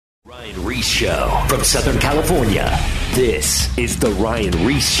Ryan Reese Show from Southern California. This is The Ryan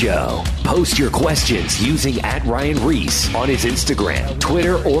Reese Show. Post your questions using @Ryan Reese on his Instagram,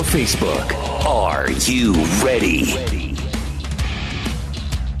 Twitter, or Facebook. Are you ready?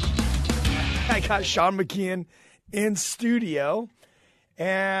 I got Sean McKeon in studio.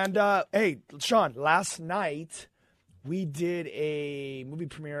 And, hey, Sean, last night we did a movie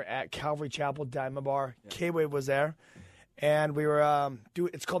premiere at Calvary Chapel Diamond Bar. K-Wave was there. And we were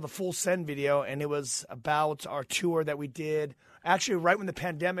it's called the Full Send video, and it was about our tour that we did. Actually, right when the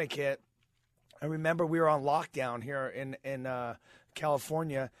pandemic hit, I remember we were on lockdown here in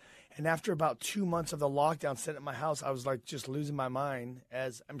California. And after about 2 months of the lockdown sitting at my house, I was like just losing my mind,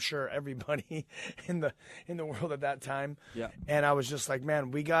 as I'm sure everybody in the world at that time. Yeah. And I was just like, man,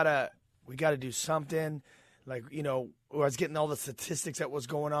 we gotta do something. Like, you know, I was getting all the statistics that was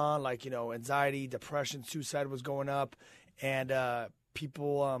going on, like, you know, anxiety, depression, suicide was going up. And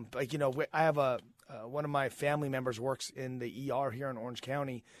people, like, you know, I have one of my family members works in the ER here in Orange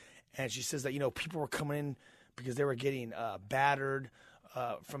County, and she says that, you know, people were coming in because they were getting battered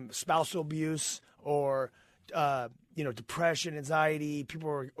from spousal abuse or, you know, depression, anxiety. People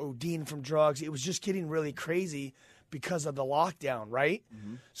were ODing from drugs. It was just getting really crazy because of the lockdown, right?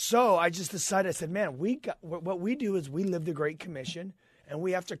 Mm-hmm. So I just decided, I said, man, what we do is we live the Great Commission. And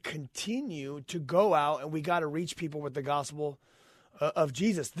we have to continue to go out, and we got to reach people with the gospel of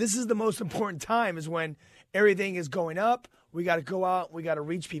Jesus. This is the most important time, is when everything is going up. We got to go out. We got to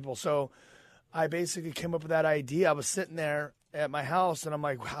reach people. So I basically came up with that idea. I was sitting there at my house, and I'm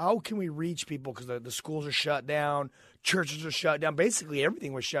like, how can we reach people? Because the schools are shut down. Churches are shut down. Basically,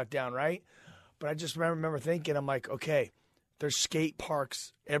 everything was shut down, right? But I just remember thinking, I'm like, okay, there's skate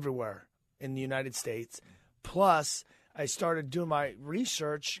parks everywhere in the United States. Plus, I started doing my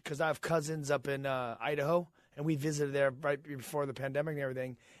research because I have cousins up in Idaho, and we visited there right before the pandemic and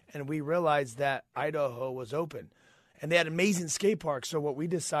everything, and we realized that Idaho was open, and they had amazing skate parks. So what we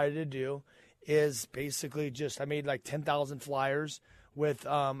decided to do is basically I made like 10,000 flyers with,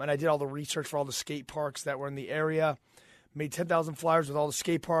 and I did all the research for all the skate parks that were in the area, made 10,000 flyers with all the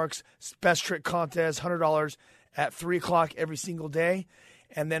skate parks, best trick contest, $100 at 3 o'clock every single day,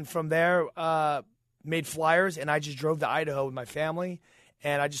 and then from there, made flyers, and I just drove to Idaho with my family,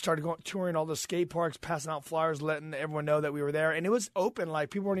 and I just started touring all the skate parks, passing out flyers, letting everyone know that we were there. And it was open, like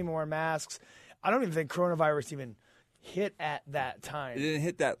people weren't even wearing masks. I don't even think coronavirus even hit at that time. It didn't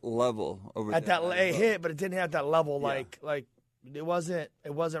hit that level over at there. It hit, but it didn't hit at that level. Yeah. Like it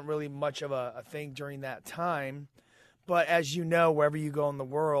wasn't really much of a thing during that time. But as you know, wherever you go in the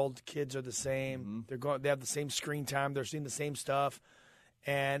world, kids are the same. Mm-hmm. They have the same screen time. They're seeing the same stuff.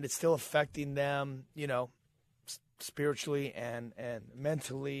 And it's still affecting them, you know, spiritually and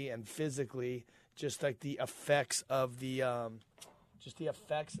mentally and physically, just like the effects of the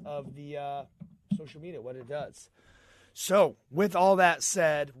social media, what it does. So with all that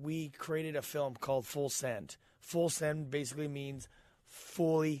said, we created a film called Full Send. Full Send basically means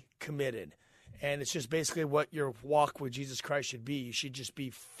fully committed. And it's just basically what your walk with Jesus Christ should be. You should just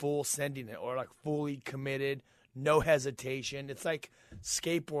be full sending it, or like fully committed. No hesitation. It's like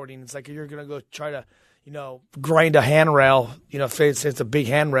skateboarding. It's like you're going to go try to, you know, grind a handrail, you know, say it's a big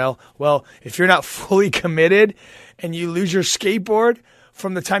handrail. Well, if you're not fully committed and you lose your skateboard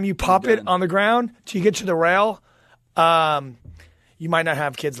from the time you pop it on the ground till you get to the rail, you might not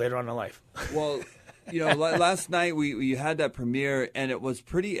have kids later on in life. Well, you know, last night we had that premiere, and it was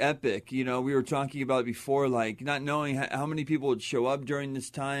pretty epic. You know, we were talking about it before, like not knowing how many people would show up during this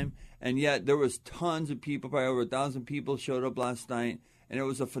time. And yet there was tons of people, probably over 1,000 people showed up last night, and it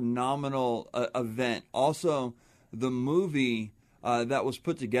was a phenomenal event. Also, the movie that was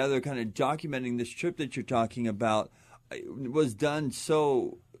put together kind of documenting this trip that you're talking about was done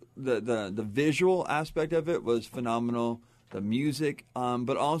so the visual aspect of it was phenomenal, the music,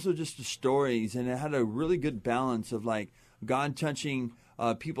 but also just the stories, and it had a really good balance of like God touching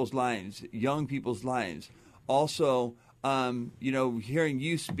people's lives, young people's lives. Also, you know, hearing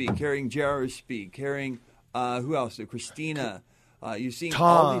you speak, hearing Jared speak, hearing who else? Christina. You've seen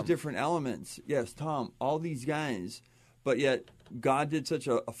Tom. all these different elements. Yes, Tom. All these guys, but yet God did such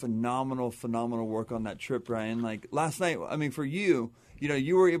a phenomenal work on that trip, Ryan. Like last night, I mean, for you, you know,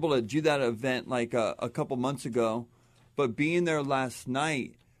 you were able to do that event like a couple months ago, but being there last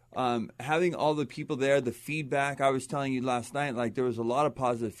night, having all the people there, the feedback, I was telling you last night, like there was a lot of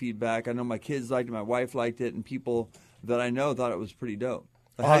positive feedback. I know my kids liked it, my wife liked it, and people that I know thought it was pretty dope.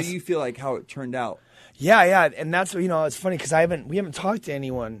 Awesome. How do you feel like how it turned out? Yeah, and that's, you know, it's funny because we haven't talked to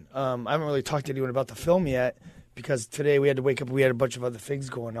anyone. I haven't really talked to anyone about the film yet because today we had to wake up. We had a bunch of other things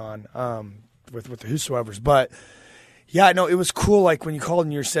going on with the whosoever's. But Yeah, no, it was cool. Like when you called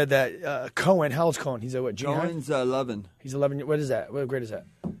and you said that Cohen, how old's Cohen? He's at what? Junior high? Cohen's 11. He's 11. What is that? What grade is that?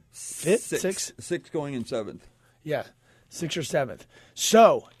 Fifth? Sixth? Sixth going in seventh. Yeah, 6th or 7th.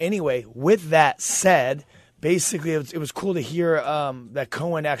 So anyway, with that said, basically it was cool to hear that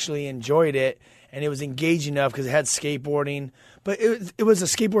Cohen actually enjoyed it, and it was engaging enough because it had skateboarding. But it was a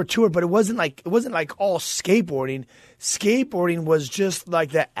skateboard tour, but it wasn't like all skateboarding. Skateboarding was just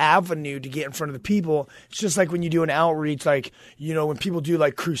like the avenue to get in front of the people. It's just like when you do an outreach, like, you know, when people do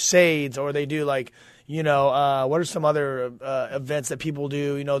like crusades, or they do like, you know, what are some other events that people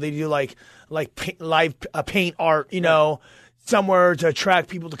do? You know, they do like live paint art, you know, somewhere to attract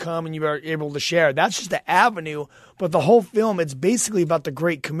people to come and you are able to share. That's just the avenue. But the whole film, it's basically about the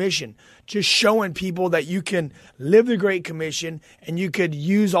Great Commission, just showing people that you can live the Great Commission and you could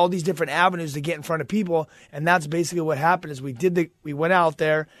use all these different avenues to get in front of people. And that's basically what happened is we went out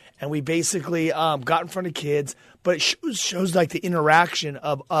there and we basically got in front of kids, but it shows like the interaction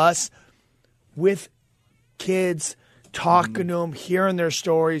of us with kids, talking to them, hearing their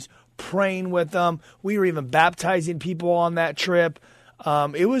stories, praying with them. We were even baptizing people on that trip.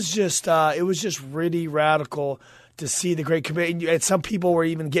 It was just really radical to see the Great Commission. And some people were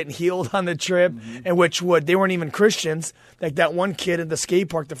even getting healed on the trip, and they weren't even Christians. Like that one kid in the skate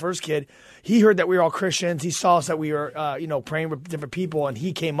park, the first kid, he heard that we were all Christians. He saw us that we were, praying with different people, and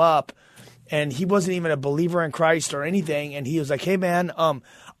he came up, and he wasn't even a believer in Christ or anything. And he was like, "Hey man, I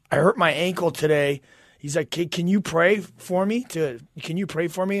hurt my ankle today." He's like, "Can you pray for me? Can you pray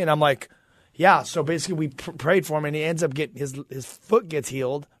for me?" And I'm like, "Yeah." So basically, we prayed for him, and he ends up getting his foot gets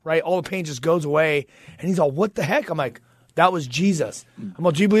healed. Right, all the pain just goes away, and he's all, "What the heck?" I'm like, "That was Jesus." I'm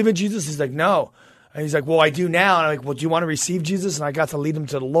like, "Do you believe in Jesus?" He's like, "No," and he's like, "Well, I do now." And I'm like, "Well, do you want to receive Jesus?" And I got to lead him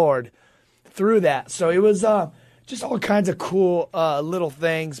to the Lord through that. So it was just all kinds of cool little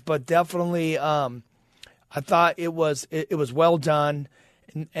things, but definitely, I thought it was well done.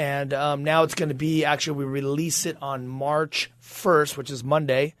 And now it's going to be, actually, we release it on March 1st, which is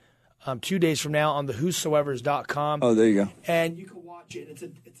Monday, 2 days from now on the whosoevers.com. Oh, there you go. And you can watch it. It's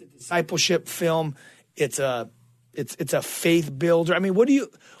a discipleship film. It's a faith builder. I mean,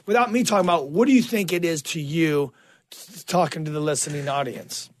 without me talking about, what do you think it is to you, talking to the listening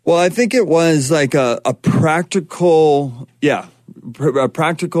audience? Well, I think it was like a practical,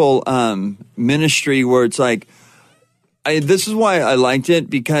 ministry where it's like, this is why I liked it,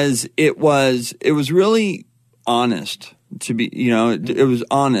 because it was really honest to be, it was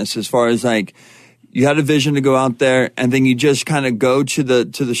honest as far as like, you had a vision to go out there, and then you just kind of go to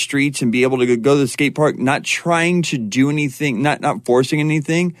the streets and be able to go to the skate park, not trying to do anything, not forcing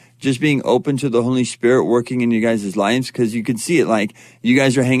anything, just being open to the Holy Spirit working in you guys' lives. Because you can see it, like you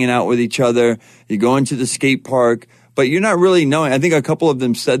guys are hanging out with each other, you go into the skate park, but you're not really knowing. I think a couple of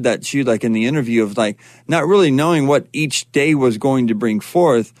them said that too, like in the interview, of like not really knowing what each day was going to bring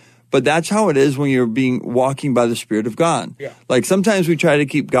forth. But that's how it is when you're walking by the Spirit of God. Yeah. Like sometimes we try to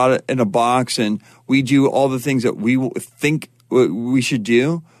keep God in a box and we do all the things that we think we should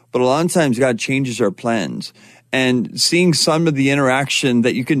do. But a lot of times God changes our plans. And seeing some of the interaction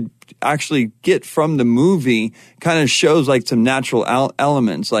that you can actually get from the movie kind of shows like some natural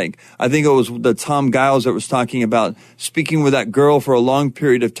elements. Like I think it was the Tom Giles that was talking about speaking with that girl for a long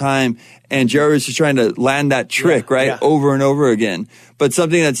period of time, and Jerry was just trying to land that trick, right? Over and over again. But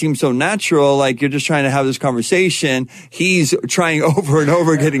something that seems so natural, like you're just trying to have this conversation, he's trying over and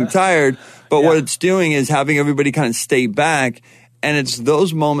over, getting tired. But what it's doing is having everybody kind of stay back. And it's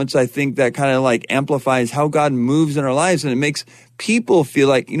those moments, I think, that kind of like amplifies how God moves in our lives. And it makes people feel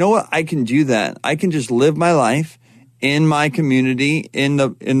like, you know what, I can do that. I can just live my life in my community, in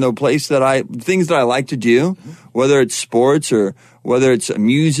the place things that I like to do, whether it's sports or whether it's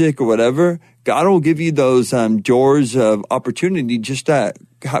music or whatever. God will give you those doors of opportunity just to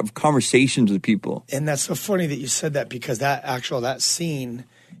have conversations with people. And that's so funny that you said that, because that scene,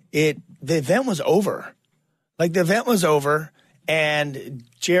 the event was over. Like the event was over. And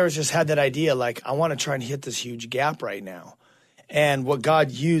Jairus just had that idea, like, I want to try and hit this huge gap right now. And what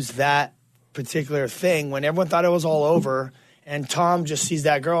God used that particular thing when everyone thought it was all over, and Tom just sees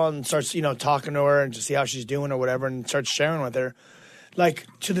that girl and starts, talking to her and to see how she's doing or whatever, and starts sharing with her. Like,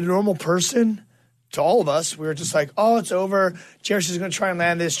 to the normal person, to all of us, we were just like, oh, it's over. Jairus is going to try and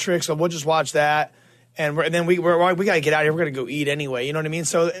land this trick, so we'll just watch that. And then we got to get out of here. We're going to go eat anyway. You know what I mean?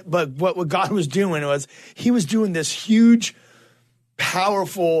 So, but what God was doing was he was doing this huge,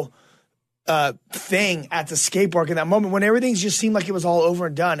 powerful thing at the skate park in that moment when everything just seemed like it was all over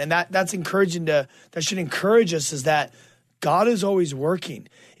and done. And that's encouraging that should encourage us, is that God is always working.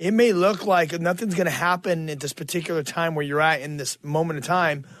 It may look like nothing's going to happen at this particular time where you're at in this moment of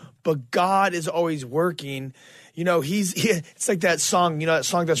time, but God is always working. it's like that song, that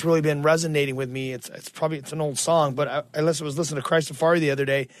song that's really been resonating with me. It's an old song, but I was listening to Christ Safari the other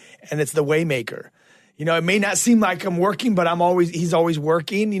day, and it's the Waymaker. It may not seem like I'm working, but he's always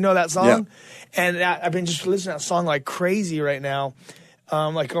working. You know that song? Yeah. And I've been just listening to that song like crazy right now,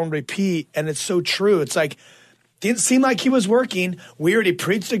 like on repeat. And it's so true. It's like, didn't seem like he was working. We already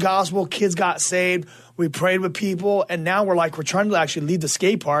preached the gospel. Kids got saved. We prayed with people. And now we're trying to actually leave the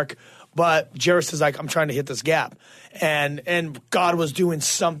skate park. But Jairus is like, I'm trying to hit this gap. And God was doing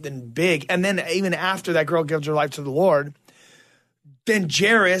something big. And then even after that girl gives her life to the Lord, then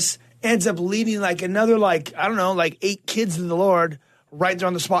Jairus ends up leading another 8 kids to the Lord right there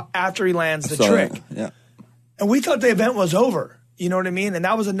on the spot after he lands the trick. Yeah. And we thought the event was over. You know what I mean? And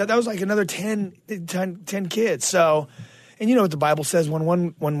that was like another 10 kids. So, and you know what the Bible says,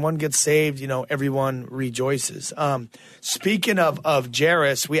 when one gets saved, everyone rejoices. Speaking of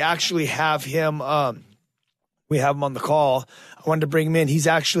Jairus, we actually have him. We have him on the call. I wanted to bring him in. He's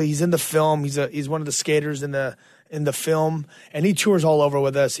in the film. He's one of the skaters in the film, and he tours all over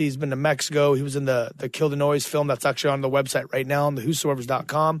with us. He's been to Mexico. He was in the Kill the Noise film that's actually on the website right now on the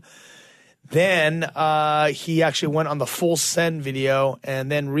whosoevers.com. Then he actually went on the Full Send video,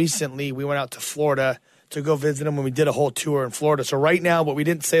 and then recently we went out to Florida to go visit him when we did a whole tour in Florida. So right now, what we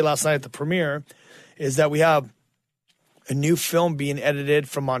didn't say last night at the premiere is that we have a new film being edited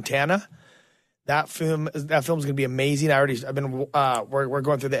from Montana. That film's going to be amazing. We're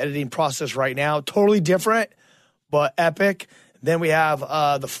going through the editing process right now. Totally different, but epic. Then we have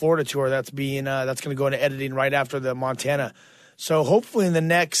the Florida tour that's going to go into editing right after the Montana. So hopefully in the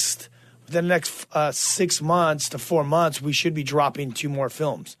next 6 months to 4 months, we should be dropping 2 more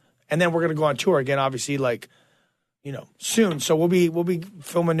films, and then we're going to go on tour again. Obviously, soon. So we'll be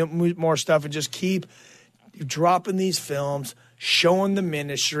filming more stuff and just keep dropping these films, showing the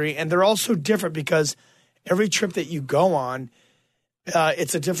ministry, and they're also different because every trip that you go on,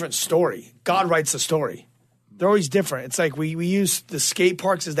 it's a different story. God writes the story. They're always different. It's like we use the skate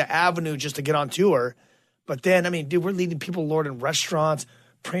parks as the avenue just to get on tour. But then, we're leading people, Lord, in restaurants,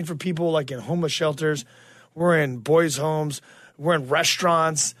 praying for people in homeless shelters. We're in boys' homes. We're in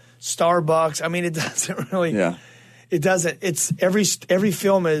restaurants, Starbucks. It doesn't really. Yeah. It doesn't. It's every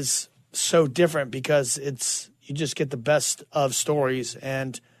film is so different because you just get the best of stories,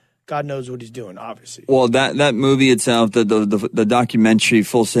 and God knows what He's doing, obviously. Well, that movie itself, the documentary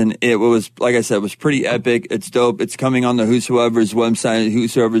Full Send, it was, like I said, it was pretty epic. It's dope. It's coming on the Whosoevers website,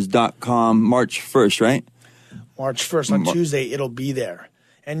 whosoevers.com, March 1st, right? March 1st on Tuesday, it'll be there.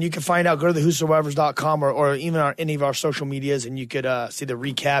 And you can find out, go to the whosoevers.com or even on any of our social medias, and you could see the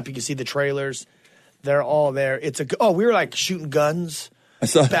recap. You can see the trailers. They're all there. We were shooting guns,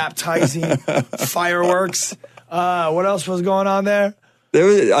 baptizing, fireworks. What else was going on there? There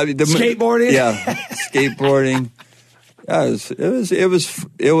was, skateboarding. Yeah, skateboarding.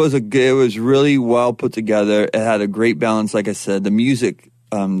 It was really well put together. It had a great balance, like I said. The music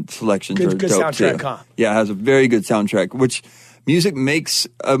selections are good dope soundtrack, too. huh? Yeah, it has a very good soundtrack. Which music makes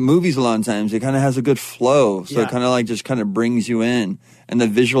movies a lot of times. It kind of has a good flow, so it kind of brings you in. And the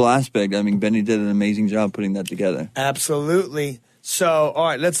visual aspect. Benny did an amazing job putting that together. Absolutely. So, all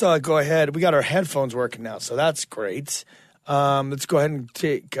right, let's go ahead. We got our headphones working now, so that's great. Let's go ahead and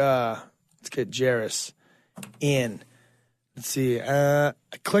let's get Jairus in. Let's see. I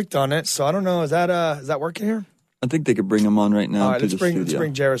clicked on it, so I don't know. Is that working here? I think they could bring him on right now. All right, let's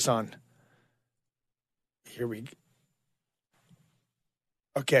bring Jairus on. Here we go.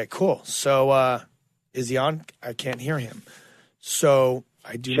 Okay, cool. So, is he on? I can't hear him. So,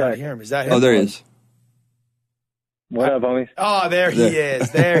 I do not hear him. Is that him? Oh, there he is. What up, homies? Oh, there he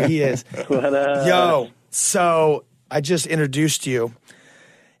is. There he is. What up? Yo, so I just introduced you.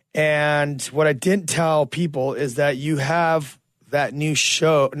 And what I didn't tell people is that you have that new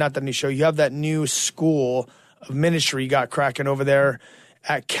show, not that new show, you have that new school of ministry you got cracking over there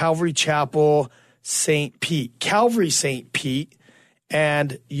at Calvary Chapel, St. Pete. Calvary St. Pete,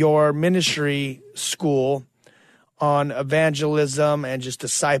 and your ministry school on evangelism and just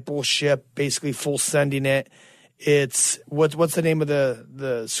discipleship, basically full sending it. It's what's the name of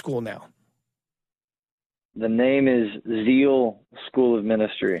the school now? The name is Zeal School of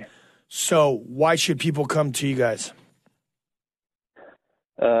Ministry. So why should people come to you guys?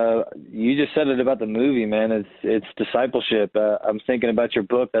 You just said it about the movie, man. It's discipleship. I'm thinking about your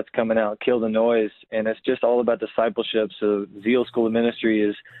book that's coming out, Kill the Noise, and it's just all about discipleship. So Zeal School of Ministry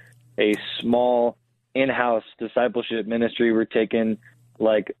is a small in-house discipleship ministry. We're taking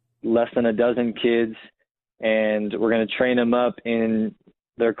less than a dozen kids, and we're going to train them up in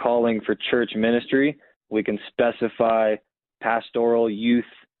their calling for church ministry. We can specify pastoral, youth,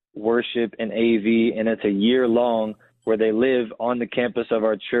 worship, and AV, and it's a year long where they live on the campus of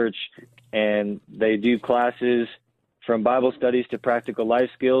our church, and they do classes from Bible studies to practical life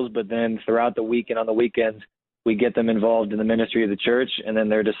skills. But then throughout the week and on the weekends, we get them involved in the ministry of the church, and then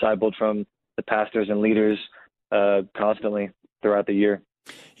they're discipled from the pastors and leaders constantly throughout the year.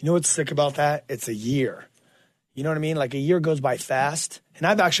 You know what's sick about that? It's a year. You know what I mean? Like a year goes by fast. And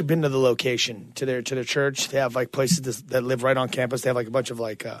I've actually been to the location, to their church. They have like places that live right on campus. They have like a bunch of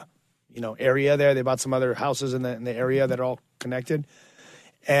like, area there. They bought some other houses in the area that are all connected.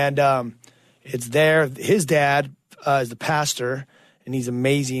 And it's there. His dad is the pastor, and he's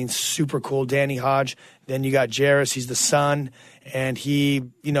amazing, super cool, Danny Hodge. Then you got Jairus. He's the son. And he,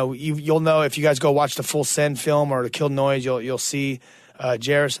 you'll know if you guys go watch the Full Send film or the Kill Noise, you'll see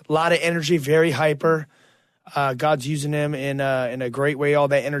Jairus. A lot of energy, very hyper. God's using him in a great way, all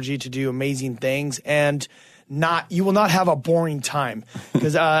that energy to do amazing things, and you will not have a boring time,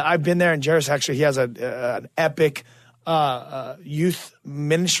 because I've been there, and Jairus actually, he has an epic youth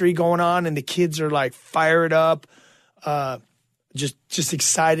ministry going on, and the kids are like fired up, just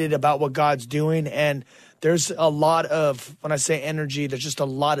excited about what God's doing. And there's a lot of, when I say energy, there's just a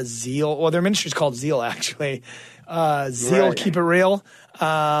lot of zeal. Well, their ministry is called Zeal, actually. Zeal, right. Keep it real.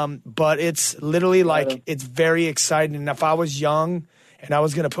 But it's literally like, it's very exciting. And if I was young and I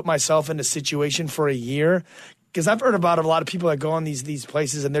was going to put myself in a situation for a year, because I've heard about a lot of people that go on these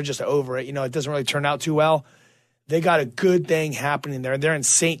places and they're just over it. It doesn't really turn out too well. They got a good thing happening there. They're in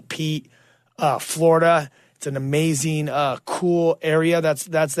St. Pete, Florida. It's an amazing, cool area that's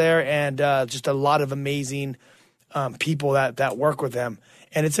there, and just a lot of amazing people that work with them.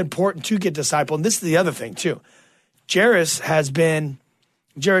 And it's important to get discipled. And this is the other thing too. Jairus,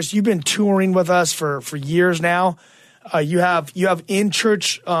 you've been touring with us for years now. You have in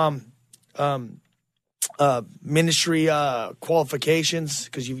church ministry qualifications,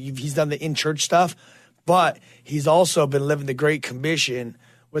 because he's done the in church stuff, but he's also been living the Great Commission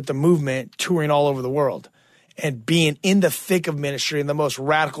with the movement, touring all over the world and being in the thick of ministry and the most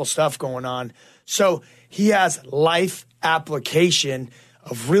radical stuff going on. So he has life application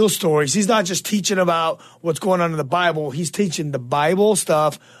of real stories. He's not just teaching about what's going on in the Bible. He's teaching the Bible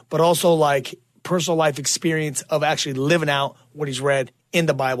stuff, but also like personal life experience of actually living out what he's read in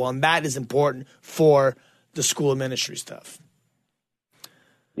the Bible. And that is important for the school of ministry stuff.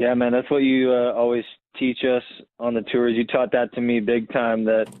 Yeah, man, that's what you always teach us on the tours. You taught that to me big time,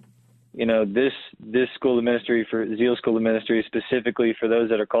 that, this school of ministry, for Zeal School of Ministry, specifically for those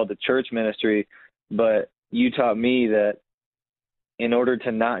that are called the church ministry. But you taught me that in order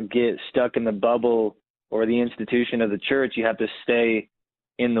to not get stuck in the bubble or the institution of the church, you have to stay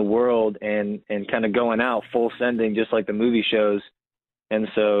in the world and kind of going out full sending, just like the movie shows. And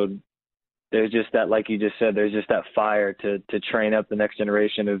so there's just that, like you just said, there's just that fire to train up the next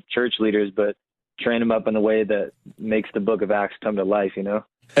generation of church leaders, but train them up in the way that makes the book of Acts come to life,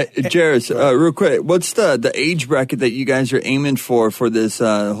 Jairus, real quick, what's the age bracket that you guys are aiming for this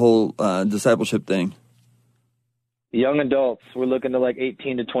whole discipleship thing? Young adults. We're looking to like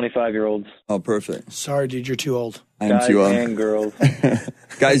 18 to 25-year-olds. Oh, perfect. Sorry, dude, you're too old. I'm too old. Guys and girls.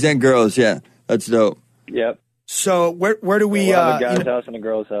 Guys and girls, yeah. That's dope. Yep. So where do we... We'll have a guy's house and a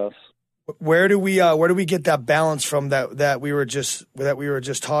girl's house. Where do we get that balance from that we were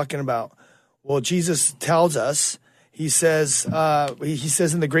just talking about? Well, Jesus tells us, he says in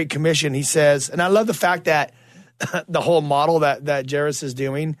the Great Commission, he says, and I love the fact that the whole model that Jairus is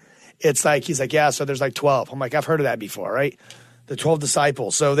doing, it's like, he's like, yeah, so there's like 12. I'm like, I've heard of that before, right? The 12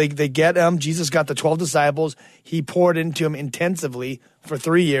 disciples. So they get him. Jesus got the 12 disciples. He poured into them intensively for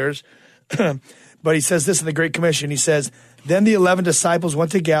 3 years. But he says this in the Great Commission. He says, then the 11 disciples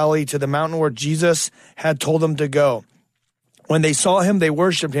went to Galilee, to the mountain where Jesus had told them to go. When they saw him, they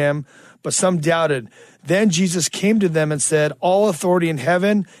worshiped him, but some doubted. Then Jesus came to them and said, all authority in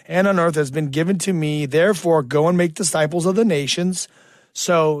heaven and on earth has been given to me. Therefore, go and make disciples of the nations.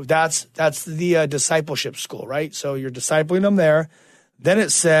 So that's the discipleship school, right? So you're discipling them there. Then it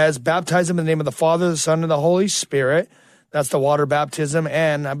says, baptize them in the name of the Father, the Son, and the Holy Spirit. That's the water baptism,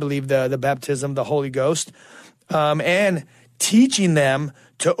 and I believe the baptism of the Holy Ghost. And teaching them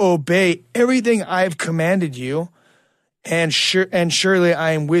to obey everything I've commanded you, and surely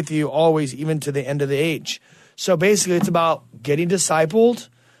I am with you always, even to the end of the age. So basically, it's about getting discipled,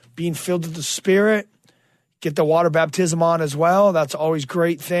 being filled with the Spirit, get the water baptism on as well. That's always a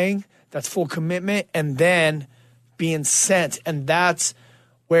great thing. That's full commitment. And then being sent. And that's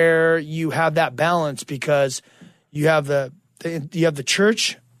where you have that balance, because you have the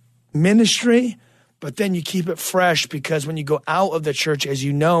church ministry, but then you keep it fresh, because when you go out of the church, as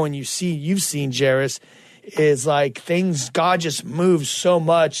you know, and you've seen, Jairus, is like God just moves so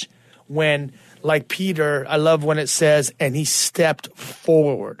much when, like Peter, I love when it says, and he stepped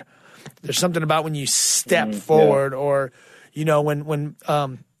forward. There's something about when you step forward, or, you know, when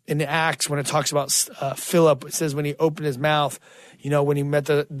in the Acts, when it talks about Philip, it says when he opened his mouth, you know, when he met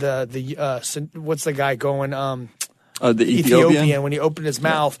the what's the guy going, the Ethiopian, when he opened his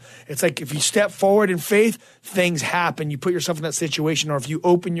mouth, it's like if you step forward in faith, things happen. You put yourself in that situation, or if you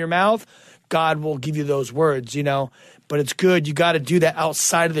open your mouth, God will give you those words, you know. But it's good. You got to do that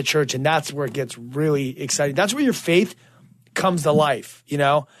outside of the church, and that's where it gets really exciting. That's where your faith comes to life, you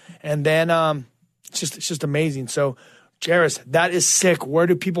know. And then it's just amazing. So, Jairus, that is sick. Where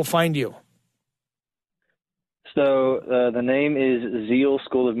do people find you? So the name is Zeal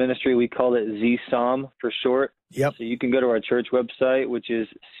School of Ministry. We call it ZSOM for short. Yep. So you can go to our church website, which is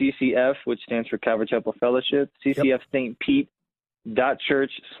CCF, which stands for Calvary Chapel Fellowship,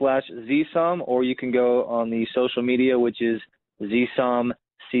 ccfstpete.church/ZSOM, or you can go on the social media, which is ZSOM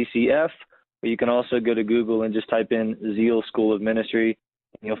CCF, or you can also go to Google and just type in Zeal School of Ministry,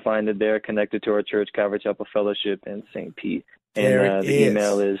 and you'll find it there connected to our church, Calvary Chapel Fellowship in St. Pete. And the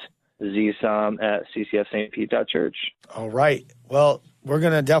email is zsom@ccfstpete.church. All right. Well, we're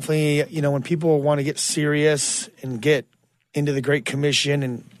going to definitely, you know, when people want to get serious and get into the Great Commission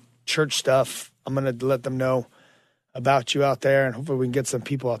and church stuff, I'm going to let them know about you out there, and hopefully we can get some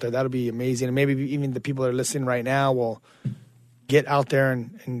people out there. That'll be amazing. And maybe even the people that are listening right now will get out there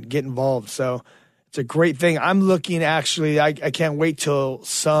and get involved. So it's a great thing. I'm looking, actually, I can't wait till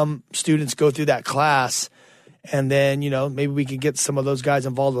some students go through that class, and then, you know, maybe we can get some of those guys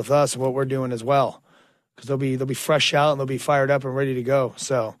involved with us and what we're doing as well, because they'll be fresh out and they'll be fired up and ready to go.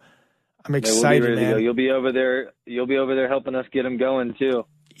 So I'm excited, we'll be ready man. to go. You'll be over there helping us get them going too.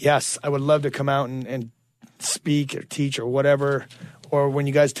 Yes, I would love to come out and speak or teach or whatever, or when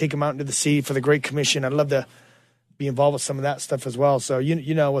you guys take them out into the sea for the Great Commission, I'd love to be involved with some of that stuff as well. So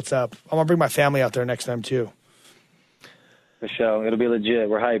you know what's up. I'm gonna bring my family out there next time too. For sure, it'll be legit.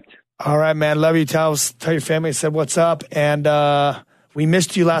 We're hyped. All right, man. Love you. Tell your family I said what's up. And we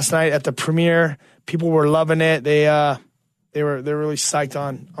missed you last night at the premiere. People were loving it. They're really psyched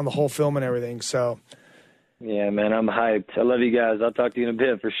on the whole film and everything. So yeah, man, I'm hyped. I love you guys. I'll talk to you in a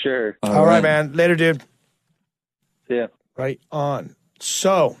bit for sure. All right, man. Later, dude. Yeah. Right on.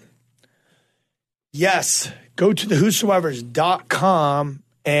 So, yes, go to thewhosoevers.com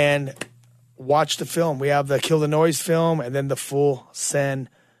and watch the film. We have the Kill the Noise film and then the Full Send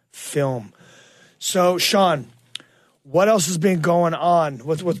film. So, Sean, what else has been going on?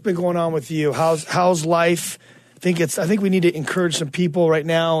 What's been going on with you? How's life? I think we need to encourage some people right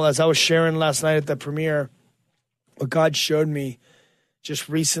now. As I was sharing last night at the premiere, what God showed me just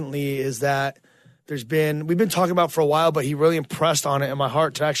recently is that we've been talking about for a while, but he really impressed on it in my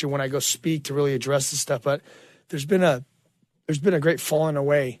heart to actually, when I go speak, to really address this stuff. But there's been a great falling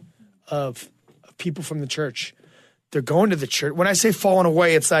away of people from the church. They're going to the church. When I say falling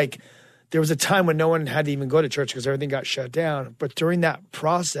away, it's like there was a time when no one had to even go to church because everything got shut down. But during that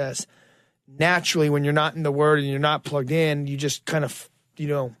process, naturally, when you're not in the Word and you're not plugged in, you just kind of, you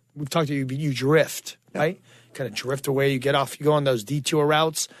know, we've talked to you drift, right? Kind of drift away. You get off, you go on those detour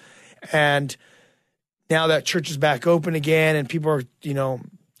routes. And now that church is back open again and people are, you know,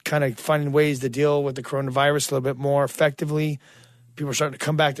 kind of finding ways to deal with the coronavirus a little bit more effectively, people are starting to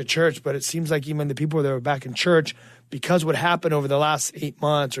come back to church. But it seems like even the people that were back in church, because what happened over the last 8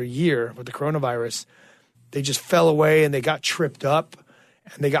 months or year with the coronavirus, they just fell away and they got tripped up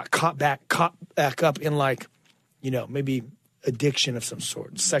and they got caught back up in, like, you know, maybe addiction of some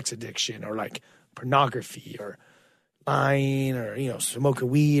sort, sex addiction, or like pornography, or lying, or, you know, smoking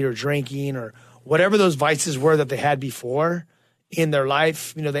weed or drinking, or whatever those vices were that they had before in their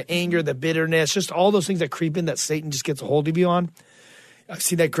life, you know, the anger, the bitterness, just all those things that creep in that Satan just gets a hold of you on. I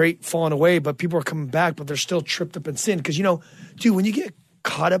see that great falling away, but people are coming back, but they're still tripped up in sin. Because, you know, dude, when you get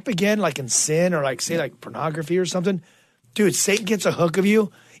caught up again, like in sin, or like, say, like pornography or something, dude, Satan gets a hook of you,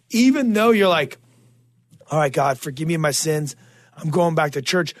 even though you're like, all right, God, forgive me my sins. I'm going back to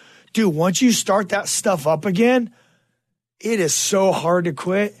church. Dude, once you start that stuff up again, it is so hard to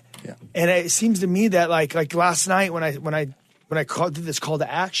quit. Yeah. And it seems to me that like last night when I did this call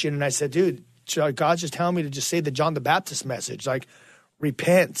to action, and I said, dude, God's just telling me to just say the John the Baptist message, like,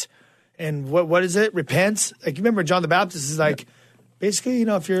 repent. And what is it? Repent. Like, you remember John the Baptist is like, basically, you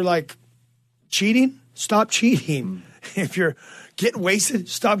know, if you're like cheating, stop cheating. If you're getting wasted,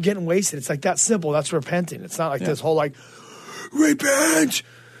 stop getting wasted. It's like that simple. That's repenting. It's not like this whole like, repent,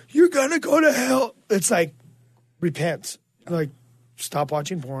 you're gonna go to hell. It's like, repent. Like, stop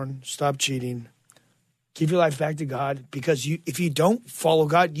watching porn, stop cheating, give your life back to God, because if you don't follow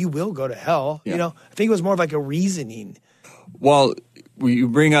God, you will go to hell. Yeah. You know, I think it was more of like a reasoning. Well, you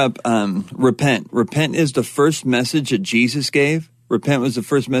bring up repent. Repent is the first message that Jesus gave. Repent was the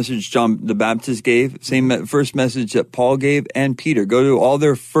first message John the Baptist gave. Same first message that Paul gave and Peter. Go to all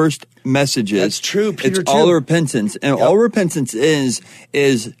their first messages. That's true. Peter it's too. all repentance. And all repentance is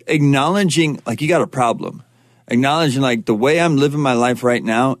acknowledging, like, you got a problem. Acknowledging, like, the way I'm living my life right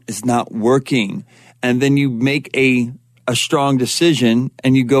now is not working. And then you make a strong decision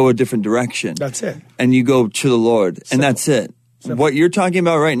and you go a different direction. That's it. And you go to the Lord. Simple. And that's it. Simple. What you're talking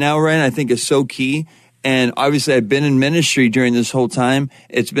about right now, Ryan, I think is so key. And obviously, I've been in ministry during this whole time.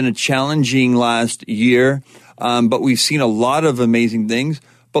 It's been a challenging last year, but we've seen a lot of amazing things.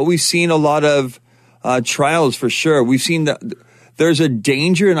 But we've seen a lot of trials for sure. We've seen that there's a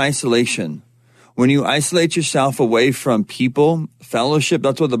danger in isolation. When you isolate yourself away from people, fellowship,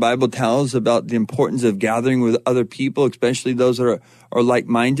 that's what the Bible tells about the importance of gathering with other people, especially those that are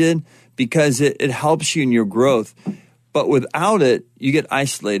like-minded, because it helps you in your growth. But without it, you get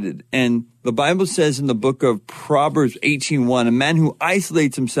isolated. And the Bible says in the book of Proverbs 18:1, a man who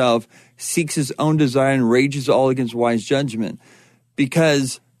isolates himself seeks his own desire and rages all against wise judgment.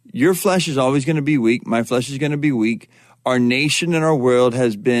 Because your flesh is always going to be weak. My flesh is going to be weak. Our nation and our world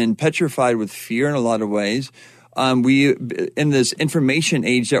has been petrified with fear in a lot of ways. In this information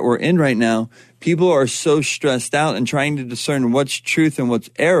age that we're in right now, people are so stressed out and trying to discern what's truth and what's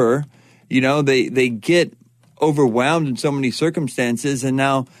error. You know, they get overwhelmed in so many circumstances, and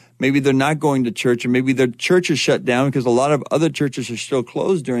now maybe they're not going to church, or maybe their church is shut down because a lot of other churches are still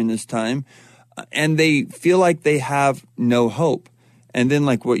closed during this time, and they feel like they have no hope. And then,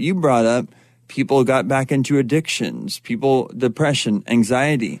 like what you brought up, people got back into addictions, depression,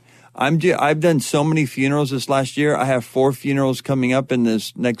 anxiety. I've done so many funerals this last year. I have 4 funerals coming up in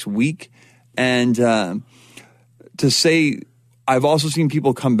this next week, and to say, I've also seen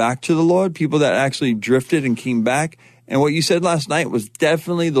people come back to the Lord, people that actually drifted and came back. And what you said last night was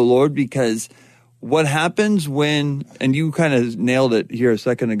definitely the Lord, because what happens when, and you kind of nailed it here a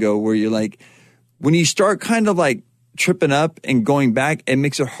second ago, where you're like, when you start kind of like tripping up and going back, it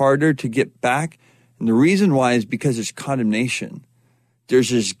makes it harder to get back. And the reason why is because there's condemnation. There's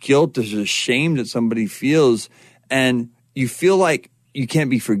this guilt, there's this shame that somebody feels, and you feel like you can't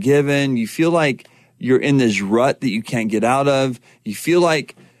be forgiven. You feel like you're in this rut that you can't get out of. You feel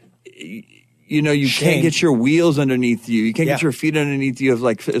like, you know, you can't get your wheels underneath you. You can't get your feet underneath you, of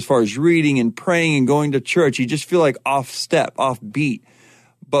like, as far as reading and praying and going to church. You just feel like off step, off beat.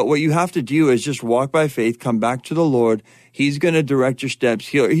 But what you have to do is just walk by faith, come back to the Lord. He's going to direct your steps.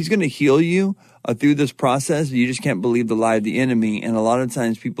 He's going to heal you through this process. You just can't believe the lie of the enemy. And a lot of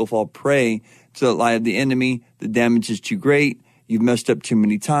times people fall prey to the lie of the enemy. The damage is too great. You've messed up too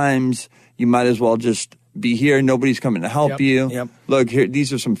many times. You might as well just be here. Nobody's coming to help you. Yep. Look, here,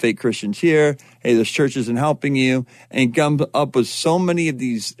 these are some fake Christians here. Hey, this church isn't helping you. And come up with so many of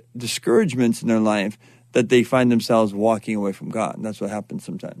these discouragements in their life that they find themselves walking away from God. And that's what happens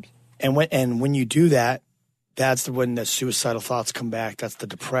sometimes. And when you do that, that's when the suicidal thoughts come back. That's the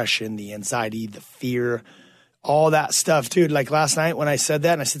depression, the anxiety, the fear, all that stuff, dude. Like last night when I said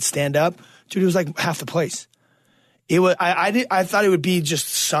that and I said stand up, dude, it was like half the place. It was. I thought it would be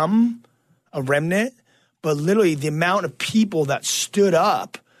just a remnant, but literally the amount of people that stood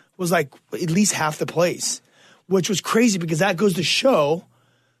up was like at least half the place, which was crazy, because that goes to show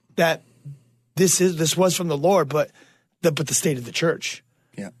that this was from the Lord, but the state of the church.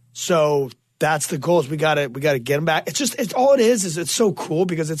 Yeah. So that's the goal. Is we gotta get them back. It's all it is it's so cool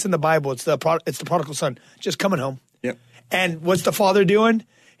because it's in the Bible. It's the prodigal son just coming home. Yep. And what's the father doing?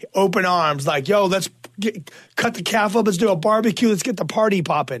 Open arms, like, yo, let's cut the calf up. Let's do a barbecue. Let's get the party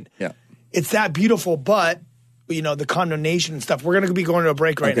popping. Yeah. It's that beautiful, but you know, the condemnation and stuff. We're going to be going to a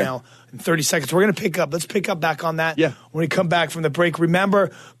break right now in 30 seconds. We're going to pick up. Let's pick up back on that when we come back from the break.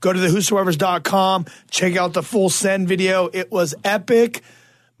 Remember, go to thewhosoevers.com. Check out the full send video. It was epic.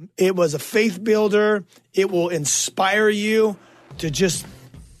 It was a faith builder. It will inspire you to just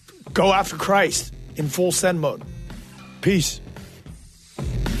go after Christ in full send mode. Peace.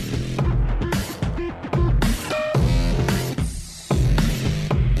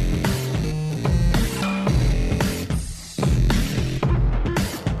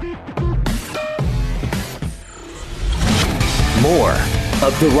 More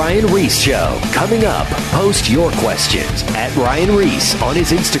of The Ryan Ries Show coming up. Post your questions at Ryan Ries on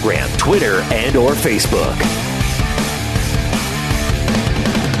his Instagram, Twitter, and or Facebook.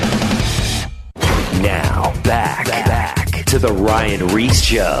 Now, back to The Ryan Ries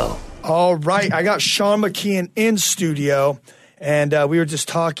Show. All right. I got Sean McKeon in studio, and we were just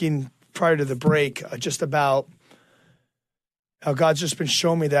talking prior to the break just about how God's just been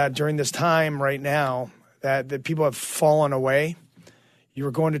showing me that during this time right now that people have fallen away. You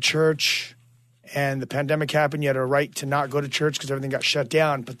were going to church and the pandemic happened. You had a right to not go to church because everything got shut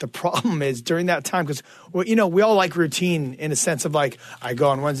down. But the problem is during that time, because, we all like routine in a sense of like, I go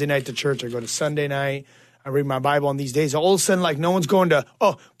on Wednesday night to church, I go to Sunday night, I read my Bible on these days. All of a sudden, like, no one's going to,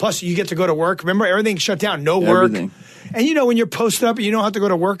 plus you get to go to work. Remember, everything's shut down, no work. Everything. And, when you're posted up and you don't have to go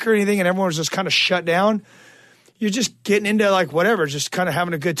to work or anything and everyone's just kind of shut down, you're just getting into, like, whatever, just kind of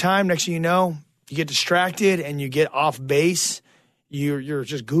having a good time. Next thing you know, you get distracted and you get off base. You're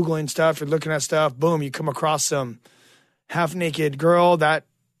just Googling stuff, you're looking at stuff. Boom, you come across some half-naked girl. That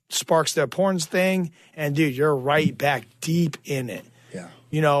sparks the porns thing. And, dude, you're right back deep in it. Yeah.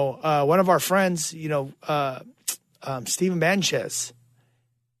 One of our friends, Stephen Banchez,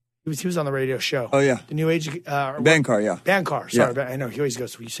 he was on the radio show. Oh, yeah. The New Age. Bancar, yeah. Bancar, sorry. Yeah. I know, he always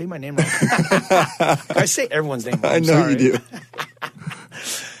goes, will you say my name wrong? I say everyone's name wrong. I know sorry. you do.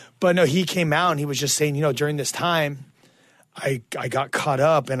 But, no, he came out and he was just saying, during this time, I got caught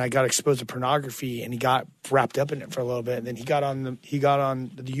up and I got exposed to pornography and he got wrapped up in it for a little bit. And then he got on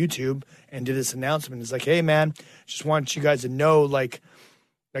the YouTube and did this announcement. It's like, hey, man, just want you guys to know, like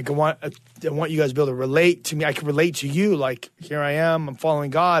I want you guys to be able to relate to me. I can relate to you. Like, here I am. I'm following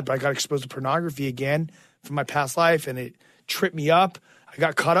God, but I got exposed to pornography again from my past life and it tripped me up. I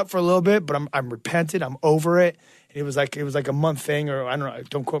got caught up for a little bit, but I'm repented. I'm over it. And it was like a month thing, or I don't know.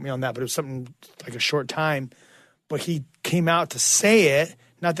 Don't quote me on that, but it was something like a short time. But he came out to say it,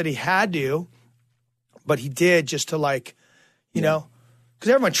 not that he had to, but he did just to because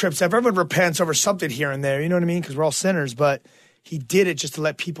everyone trips up, everyone repents over something here and there, you know what I mean? Because we're all sinners, but he did it just to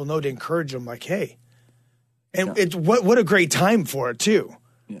let people know, to encourage them, like, hey. And it's what a great time for it, too.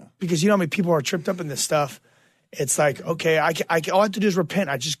 Yeah. Because you know how many people are tripped up in this stuff? It's like, okay, all I have to do is repent.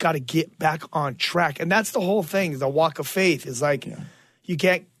 I just got to get back on track. And that's the whole thing, the walk of faith is like, you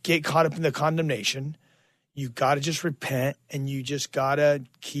can't get caught up in the condemnation. You got to just repent, and you just got to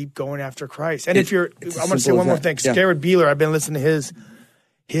keep going after Christ. And I'm going to say one more thing. Yeah. Garrett Beeler, I've been listening to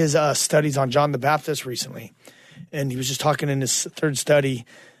his studies on John the Baptist recently, and he was just talking in his third study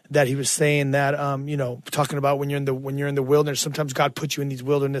that he was saying that, talking about when you're in the wilderness, sometimes God puts you in these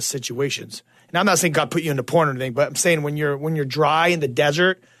wilderness situations. And I'm not saying God put you into porn or anything, but I'm saying when you're dry in the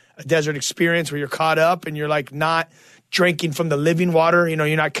desert, a desert experience where you're caught up and you're like not drinking from the living water,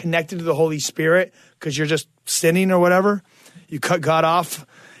 you're not connected to the Holy Spirit because you're just sinning or whatever. You cut God off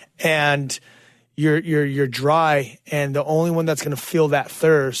and you're dry, and the only one that's going to feel that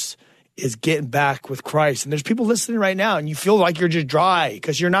thirst is getting back with Christ. And there's people listening right now and you feel like you're just dry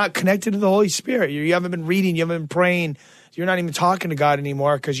because you're not connected to the Holy Spirit. You haven't been reading, you haven't been praying. You're not even talking to God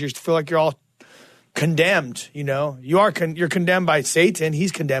anymore because you feel like you're all condemned, you're condemned by Satan.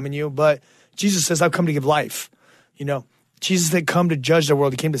 He's condemning you, but Jesus says, I've come to give life. Jesus didn't come to judge the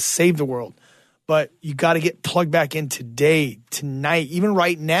world. He came to save the world. But you got to get plugged back in today, tonight, even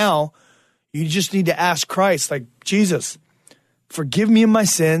right now. You just need to ask Christ, like, Jesus, forgive me of my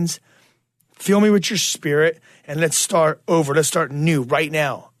sins. Fill me with your spirit. And let's start over. Let's start new right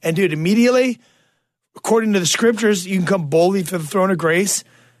now. And dude, immediately, according to the scriptures, you can come boldly to the throne of grace.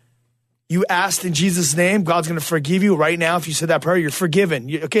 You asked in Jesus' name, God's going to forgive you right now. If you said that prayer, you're forgiven.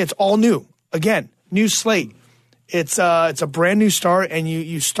 It's all new. Again, new slate. It's a brand new start, and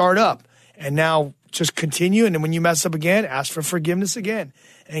you start up. And now just continue, and then when you mess up again, ask for forgiveness again.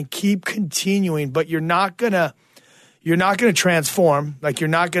 And keep continuing. But you're not gonna transform. Like, you're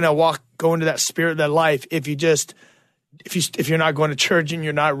not gonna go into that spirit, that life, if you're not going to church and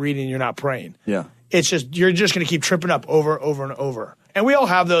you're not reading, you're not praying. Yeah. It's just, you're just gonna keep tripping up over and over. And we all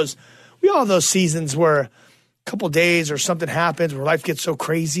have those seasons where a couple days or something happens where life gets so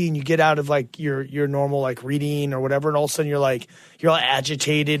crazy and you get out of like your normal like reading or whatever, and all of a sudden you're all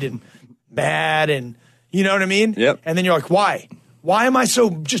agitated and mad, and you know what I mean? Yep. And then you're like, why? Why am I so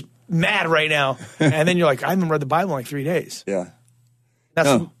just mad right now? And then you're like, I haven't read the Bible in like 3 days. Yeah.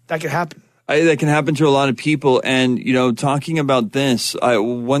 That could happen. That can happen to a lot of people. And, talking about this,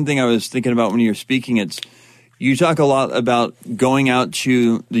 one thing I was thinking about when you were speaking, you talk a lot about going out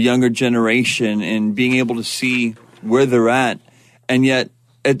to the younger generation and being able to see where they're at. And yet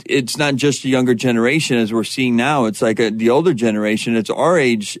it's not just the younger generation as we're seeing now. It's like the older generation. It's our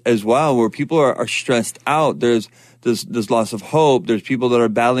age as well, where people are stressed out. There's loss of hope. There's people that are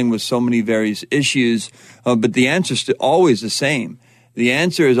battling with so many various issues. But the answer is always the same. The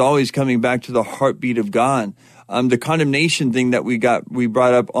answer is always coming back to the heartbeat of God. The condemnation thing that we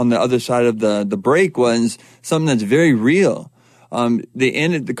brought up on the other side of the break was something that's very real.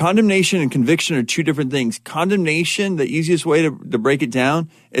 The condemnation and conviction are two different things. Condemnation, the easiest way to break it down,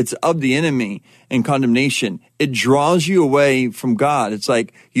 it's of the enemy. And condemnation, it draws you away from God. It's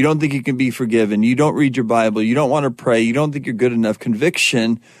like you don't think you can be forgiven. You don't read your Bible. You don't want to pray. You don't think you're good enough.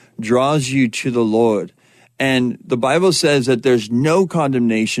 Conviction draws you to the Lord. And the Bible says that there's no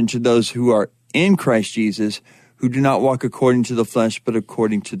condemnation to those who are in Christ Jesus, who do not walk according to the flesh, but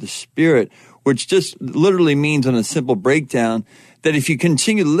according to the Spirit, which just literally means on a simple breakdown that if you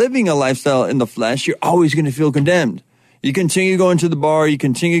continue living a lifestyle in the flesh, you're always going to feel condemned. You continue going to the bar, you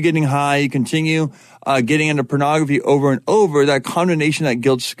continue getting high, you continue getting into pornography over and over, that condemnation, that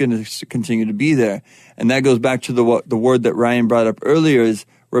guilt's going to continue to be there. And that goes back to the word that Ryan brought up earlier is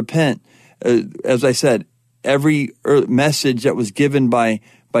repent. As I said, every message that was given by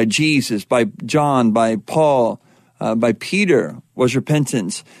Jesus, by John, by Paul, by Peter was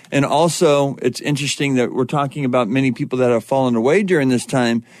repentance. And also, it's interesting that we're talking about many people that have fallen away during this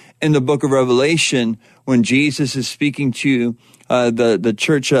time. In the book of Revelation, when Jesus is speaking to the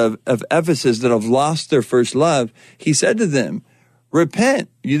church of Ephesus that have lost their first love, he said to them, repent.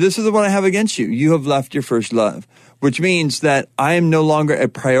 This is the one I have against you. You have left your first love, which means that I am no longer a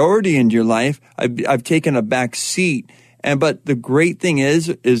priority in your life. I've taken a back seat. But the great thing is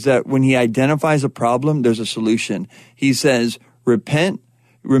that when he identifies a problem, there's a solution. He says, repent,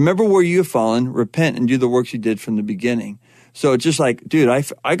 remember where you have fallen, repent and do the works you did from the beginning. So it's just like, dude,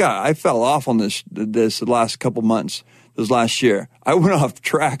 I fell off on this last couple months, this last year. I went off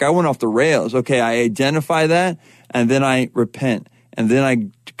track. I went off the rails. Okay. I identify that and then I repent and then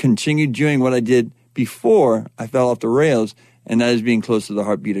I continue doing what I did before I fell off the rails. And that is being close to the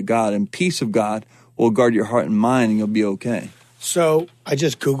heartbeat of God, and peace of God will guard your heart and mind, and you'll be okay. So I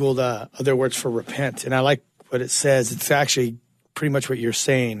just Googled other words for repent, and I like what it says. It's actually pretty much what you're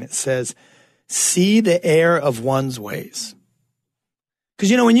saying. It says, see the error of one's ways.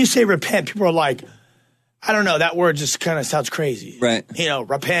 Because, when you say repent, people are like, I don't know, that word just kind of sounds crazy. Right.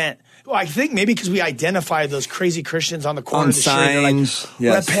 Repent. Well, I think maybe because we identify those crazy Christians on the corner of the street. Signs, like,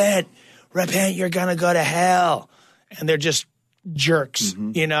 yes. Repent, you're going to go to hell. And they're just jerks,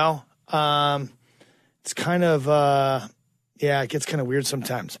 It's kind of, it gets kind of weird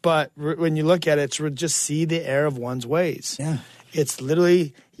sometimes. But when you look at it, it's just see the error of one's ways. Yeah. It's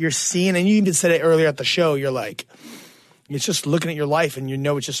literally, you're seeing, and you even said it earlier at the show, you're like, it's just looking at your life and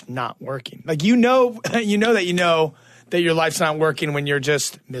it's just not working. Like, you know that your life's not working when you're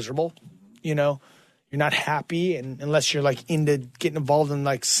just miserable, you're not happy. And unless you're like into getting involved in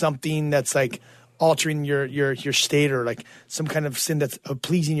like something that's like altering your state or like some kind of sin that's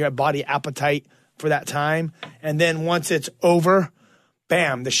pleasing your body appetite for that time. And then once it's over,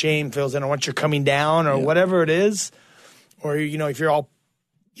 bam, the shame fills in, or once you're coming down or whatever it is, or, if you're all,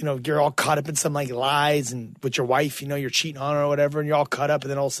 you're all caught up in some like lies and with your wife, you're cheating on her or whatever, and you're all caught up,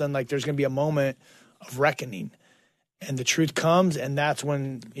 and then all of a sudden, like, there's going to be a moment of reckoning and the truth comes. And that's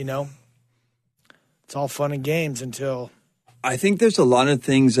when, it's all fun and games until. I think there's a lot of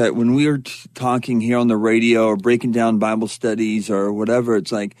things that when we are talking here on the radio or breaking down Bible studies or whatever,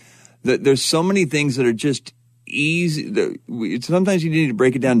 it's like there's so many things that are just easy. Sometimes you need to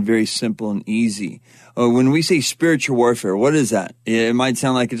break it down very simple and easy. When we say spiritual warfare, what is that? It might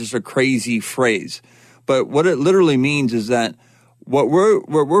sound like it's just a crazy phrase, but what it literally means is that what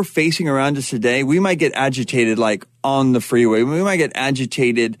we're facing around us today, we might get agitated like on the freeway. We might get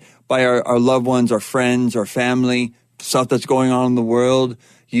agitated by our loved ones, our friends, our family, stuff that's going on in the world.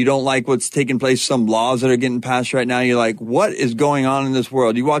 You don't like what's taking place, some laws that are getting passed right now. You're like, what is going on in this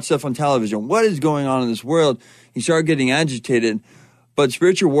world? You watch stuff on television. What is going on in this world? You start getting agitated. But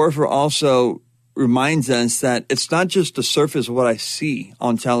spiritual warfare also reminds us that it's not just the surface of what I see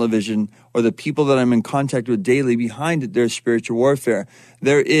on television or the people that I'm in contact with daily. Behind it, there's spiritual warfare.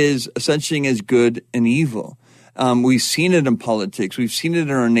 There is such thing as good and evil. We've seen it in politics. We've seen it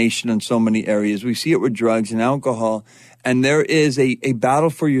in our nation in so many areas. We see it with drugs and alcohol. And there is a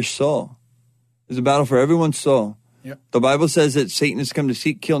battle for your soul. There's a battle for everyone's soul. Yep. The Bible says that Satan has come to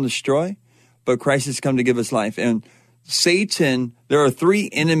seek, kill, and destroy, but Christ has come to give us life. And Satan, there are three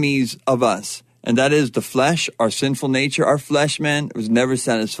enemies of us, and that is the flesh, our sinful nature. Our flesh, man, was never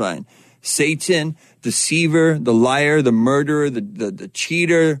satisfied. Satan, deceiver, the liar, the murderer, the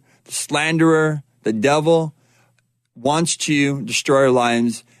cheater, the slanderer, the devil, wants to destroy our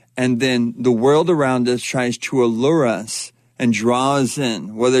lives. And then the world around us tries to allure us and draw us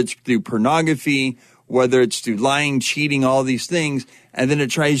in, whether it's through pornography, whether it's through lying, cheating, all these things. And then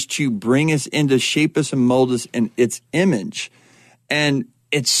it tries to bring us in to shape us and mold us in its image. And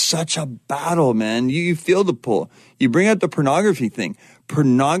it's such a battle, man. You feel the pull. You bring up the pornography thing.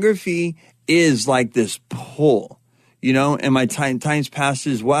 Pornography is like this pull. and my times past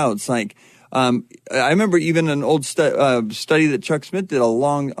as well. It's like, I remember even an old study that Chuck Smith did a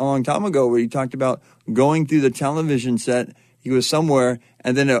long time ago where he talked about going through the television set. He was somewhere,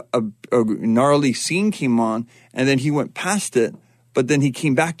 and then a gnarly scene came on, and then he went past it, but then he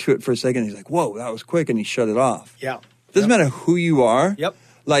came back to it for a second. He's like, whoa, that was quick, and he shut it off. Yeah. Doesn't matter who you are. Yep.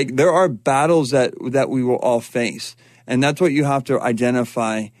 Like, there are battles that we will all face, and that's what you have to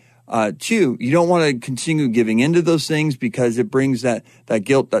identify too. You don't want to continue giving into those things because it brings that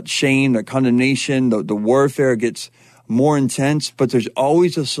guilt, that shame, that condemnation, the warfare gets more intense, but there's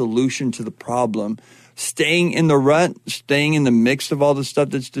always a solution to the problem. Staying in the rut, staying in the mix of all the stuff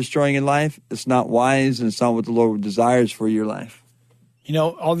that's destroying your life, it's not wise, and it's not what the Lord desires for your life.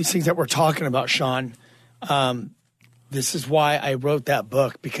 All these things that we're talking about, Sean, this is why I wrote that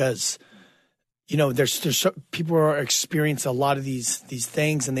book, because there's people are experiencing a lot of these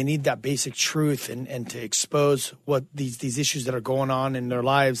things, and they need that basic truth and to expose what these issues that are going on in their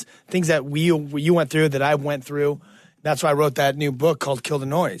lives, things that you went through, that I went through. That's why I wrote that new book called Kill the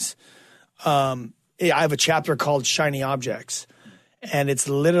Noise. I have a chapter called Shiny Objects, and it's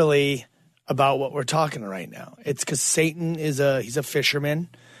literally about what we're talking right now. It's because Satan he's a fisherman,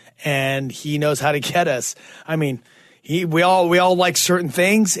 and he knows how to get us. I mean, we all like certain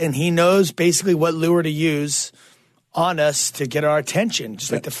things, and he knows basically what lure to use on us to get our attention,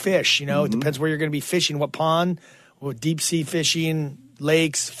 just like the fish. It depends where you're going to be fishing, what pond, what deep sea fishing,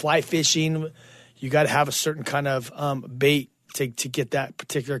 lakes, fly fishing. You got to have a certain kind of bait to get that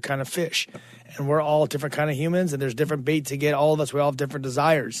particular kind of fish. And we're all different kind of humans, and there's different bait to get all of us. We all have different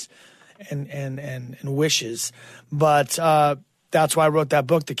desires and wishes. But that's why I wrote that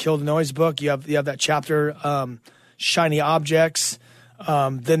book, the Kill the Noise book. You have that chapter, Shiny Objects.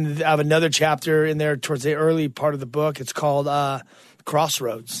 Then I have another chapter in there towards the early part of the book. It's called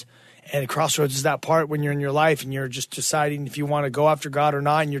Crossroads. And Crossroads is that part when you're in your life and you're just deciding if you want to go after God or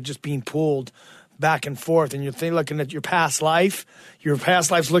not, and you're just being pulled back and forth, and you're looking at your past life. Your past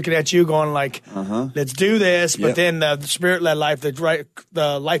life's looking at you going like, let's do this. But then the Spirit-led life,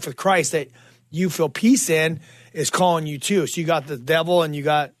 the life with Christ that you feel peace in is calling you too. So you got the devil and you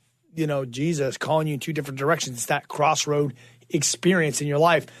got, Jesus calling you in two different directions. It's that crossroad experience in your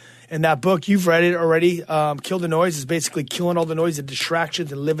life. And that book, you've read it already. Kill the Noise is basically killing all the noise and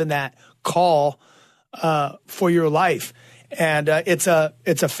distractions and living that call for your life. And it's a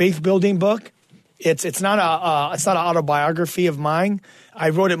faith-building book. It's not an autobiography of mine. I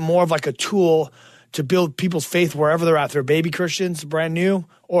wrote it more of like a tool to build people's faith wherever they're at. They're baby Christians, brand new,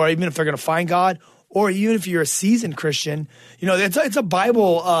 or even if they're going to find God, or even if you're a seasoned Christian. It's a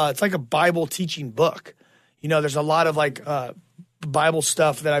Bible. It's like a Bible teaching book. There's a lot of like Bible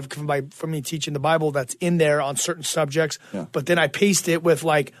stuff that I've come from me teaching the Bible that's in there on certain subjects. Yeah. But then I paste it with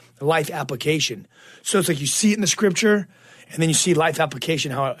like life application. So it's like you see it in the Scripture, and then you see life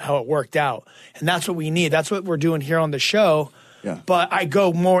application, how it worked out. And that's what we need. That's what we're doing here on the show. Yeah. But I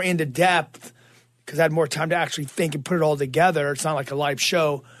go more into depth because I had more time to actually think and put it all together. It's not like a live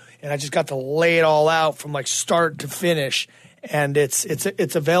show. And I just got to lay it all out from like start to finish. And it's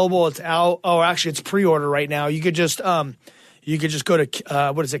available. It's out. Oh, actually, it's pre-order right now. You could just go to,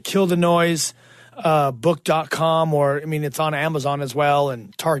 killthenoisebook.com, or, it's on Amazon as well,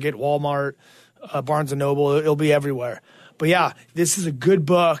 and Target, Walmart, Barnes & Noble. It'll be everywhere. But yeah, this is a good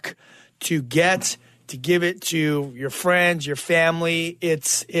book to give it to your friends, your family.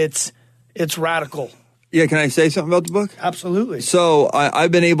 It's radical. Yeah, can I say something about the book? Absolutely. So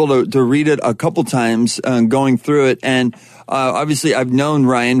I've been able to read it a couple times, going through it, and obviously I've known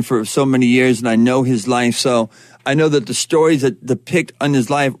Ryan for so many years, and I know his life, so I know that the stories that depict on his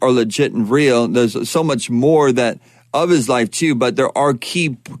life are legit and real. There's so much more of his life too, but there are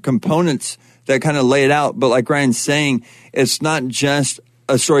key components that kind of lay it out. But like Ryan's saying, it's not just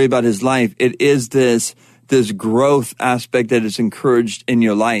a story about his life. It is this growth aspect that is encouraged in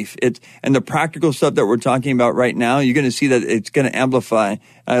your life. And the practical stuff that we're talking about right now, you're going to see that it's going to amplify.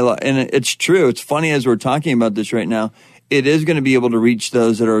 And it's true. It's funny as we're talking about this right now, it is going to be able to reach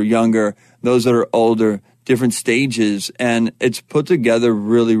those that are younger, those that are older, different stages. And it's put together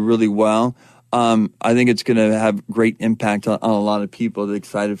really, really well. I think it's going to have great impact on a lot of people that are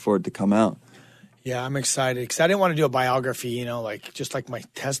excited for it to come out. Yeah, I'm excited because I didn't want to do a biography, just like my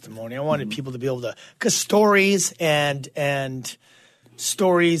testimony. I wanted people to be able to, because stories and like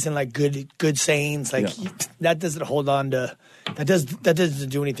good sayings, that doesn't hold on to, that doesn't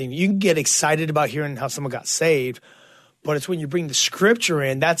do anything. You can get excited about hearing how someone got saved, but it's when you bring the Scripture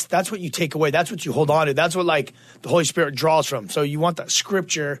in, that's what you take away. That's what you hold on to. That's what like the Holy Spirit draws from. So you want that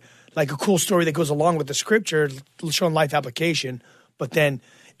Scripture, like a cool story that goes along with the Scripture, showing life application, but then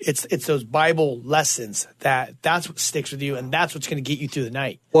it's those Bible lessons that's what sticks with you, and that's what's going to get you through the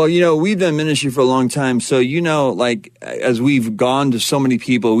night. Well, we've done ministry for a long time. So, like as we've gone to so many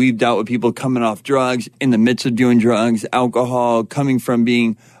people, we've dealt with people coming off drugs, in the midst of doing drugs, alcohol, coming from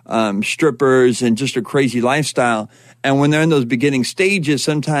being strippers and just a crazy lifestyle. And when they're in those beginning stages,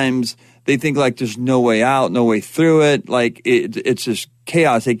 sometimes they think like there's no way out, no way through it. Like it's just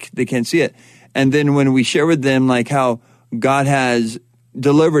chaos. They can't see it. And then when we share with them like how God has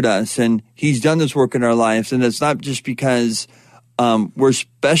delivered us and he's done this work in our lives, and it's not just because we're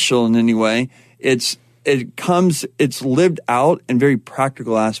special in any way. It's lived out in very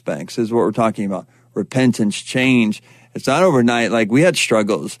practical aspects is what we're talking about. Repentance, change. It's not overnight. Like we had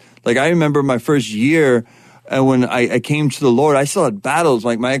struggles. Like I remember my first year when I came to the Lord, I still had battles.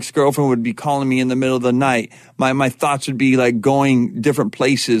 Like my ex-girlfriend would be calling me in the middle of the night. My thoughts would be like going different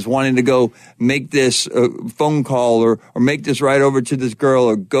places, wanting to go make this phone call or make this ride over to this girl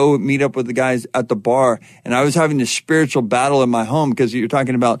or go meet up with the guys at the bar. And I was having this spiritual battle in my home because you're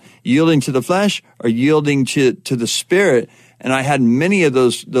talking about yielding to the flesh or yielding to the spirit. And I had many of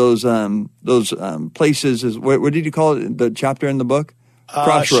those places. What did you call it? The chapter in the book?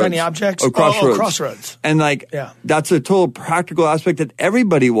 Crossroads. Shiny objects? Crossroads. Crossroads. And that's a total practical aspect that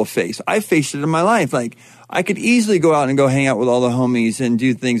everybody will face. I faced it in my life. Like I could easily go out and go hang out with all the homies and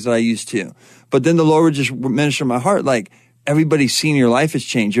do things that I used to. But then the Lord would just minister my heart. Like everybody's seen your life has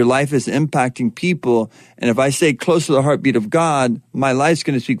changed. Your life is impacting people. And if I stay close to the heartbeat of God, my life's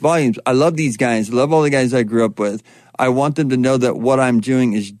going to speak volumes. I love these guys. I love all the guys I grew up with. I want them to know that what I'm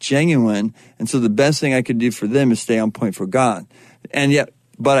doing is genuine. And so the best thing I could do for them is stay on point for God.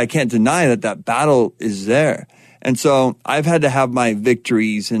 But I can't deny that battle is there. And so I've had to have my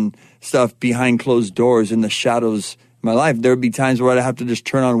victories and stuff behind closed doors in the shadows of my life. There would be times where I'd have to just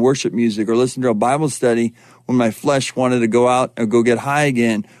turn on worship music or listen to a Bible study when my flesh wanted to go out or go get high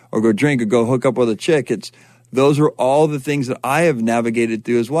again or go drink or go hook up with a chick. Those are all the things that I have navigated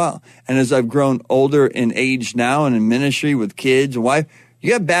through as well. And as I've grown older in age now and in ministry with kids and wife,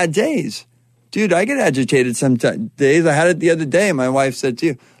 you have bad days. Dude, I get agitated some days. I had it the other day. My wife said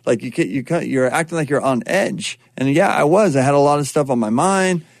too, like you're acting like you're on edge. And yeah, I was. I had a lot of stuff on my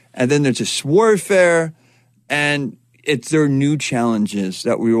mind. And then there's this warfare. And there are new challenges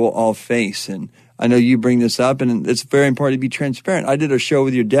that we will all face. And I know you bring this up, and it's very important to be transparent. I did a show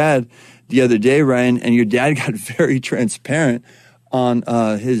with your dad the other day, Ryan, and your dad got very transparent on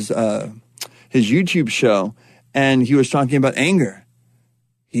his YouTube show. And he was talking about anger.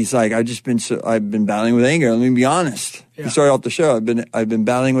 He's like, I've been battling with anger. Let me be honest. Yeah. He started off the show. I've been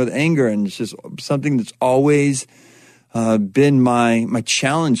battling with anger, and it's just something that's always been my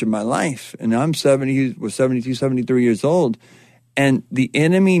challenge in my life. And I'm 72, 73 years old, and the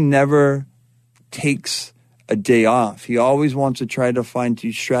enemy never takes a day off. He always wants to try to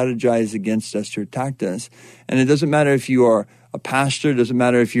strategize against us, to attack us. And it doesn't matter if you are a pastor. It doesn't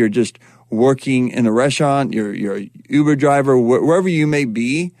matter if you're just working in a restaurant, you're a Uber driver, wherever you may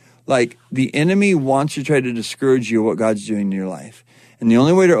be. Like the enemy wants to try to discourage you of what God's doing in your life. And the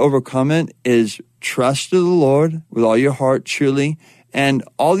only way to overcome it is trust to the Lord with all your heart, truly. And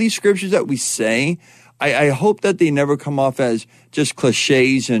all these scriptures that we say, I hope that they never come off as just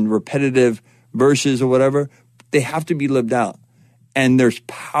cliches and repetitive verses or whatever. They have to be lived out. And there's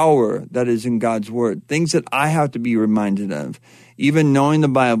power that is in God's word. Things that I have to be reminded of. Even knowing the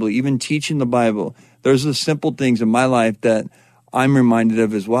Bible, even teaching the Bible. There's the simple things in my life that I'm reminded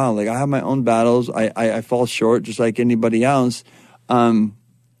of as well. Like I have my own battles. I fall short just like anybody else.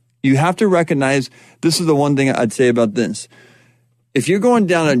 You have to recognize, this is the one thing I'd say about this. If you're going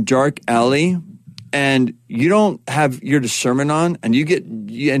down a dark alley and you don't have your discernment on, and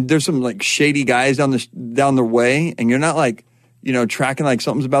and there's some like shady guys down the way, and you're not like, tracking like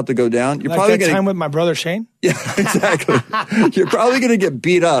something's about to go down. You're like probably that time with my brother Shane. Yeah, exactly. You're probably going to get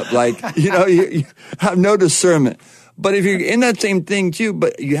beat up. Like, you have no discernment. But if you're in that same thing too,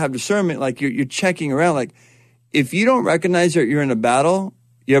 but you have discernment, like you're checking around, like if you don't recognize that you're in a battle,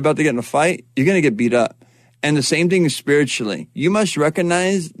 you're about to get in a fight, you're going to get beat up. And the same thing is spiritually. You must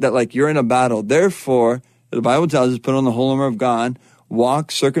recognize that like you're in a battle. Therefore, the Bible tells us, put on the whole armor of God,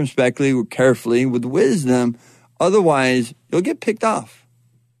 walk circumspectly, carefully, with wisdom. Otherwise, you'll get picked off.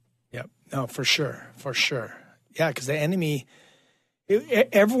 Yep. No, for sure. For sure. Yeah, because the enemy,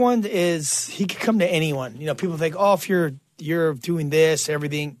 everyone he could come to anyone. People think, oh, if you're doing this,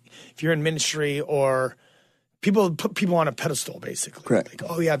 everything, if you're in ministry, or people put people on a pedestal, basically. Correct. Like,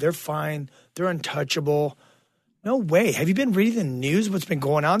 oh, yeah, they're fine. They're untouchable. No way. Have you been reading the news, what's been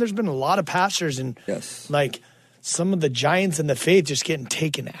going on? There's been a lot of pastors and some of the giants in the faith just getting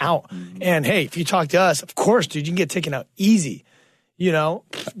taken out. Mm-hmm. And hey, if you talk to us, of course, dude, you can get taken out easy. You know,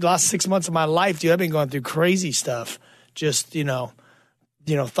 the last 6 months of my life, dude, I've been going through crazy stuff. Just,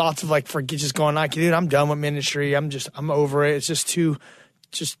 thoughts of like, just going like, dude, I'm done with ministry. I'm over it. It's just Satan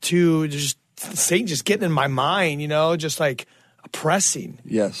just getting in my mind, just like oppressing.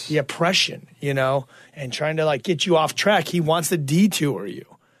 Yes. The oppression, and trying to like get you off track. He wants to detour you.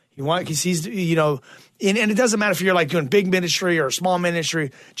 He sees, and it doesn't matter if you're like doing big ministry or small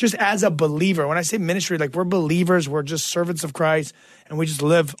ministry, just as a believer. When I say ministry, like we're believers, we're just servants of Christ and we just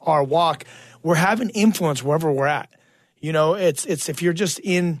live our walk. We're having influence wherever we're at. It's if you're just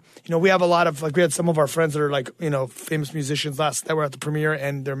in, we have a lot of, like we had some of our friends that are like, famous musicians that were at the premiere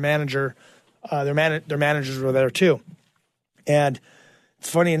and their managers were there too. And it's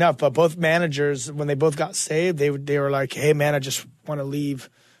funny enough, but both managers, when they both got saved, they were like, hey man, I just want to leave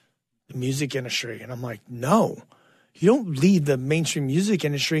the music industry. And I'm like, no, you don't leave the mainstream music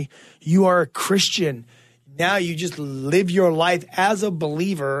industry. You are a Christian. Now you just live your life as a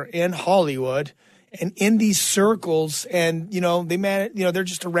believer in Hollywood and in these circles. And, they're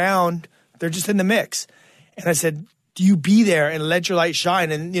just around, they're just in the mix. And I said, do you be there and let your light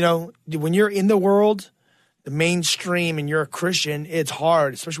shine? And, when you're in the world, the mainstream, and you're a Christian, it's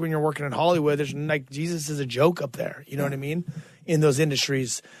hard, especially when you're working in Hollywood. There's like, Jesus is a joke up there. You know what I mean? In those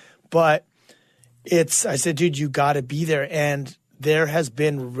industries. But I said, dude, you got to be there. And there has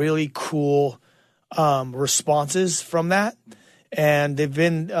been really cool responses from that. And they've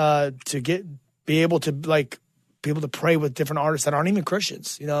been be able to pray with different artists that aren't even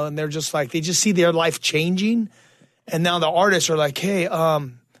Christians, and they're just like, they just see their life changing. And now the artists are like, hey,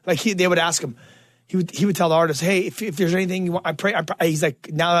 they would ask him, he would tell the artist, hey, if there's anything you want, I pray. He's like,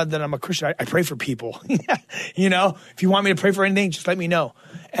 now that I'm a Christian, I pray for people. If you want me to pray for anything, just let me know.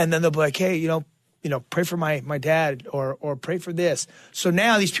 And then they'll be like, hey, pray for my dad or pray for this. So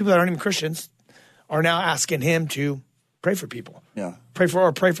now these people that aren't even Christians are now asking him to pray for people. Yeah. Pray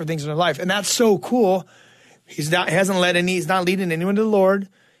for things in their life. And that's so cool. He's not leading anyone to the Lord.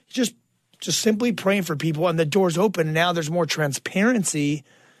 He's just simply praying for people, and the door's open. And now there's more transparency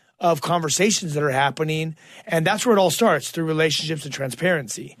of conversations that are happening. And that's where it all starts, through relationships and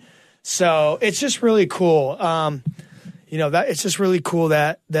transparency. So it's just really cool. That it's just really cool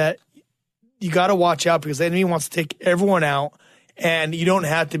that you got to watch out, because the enemy wants to take everyone out, and you don't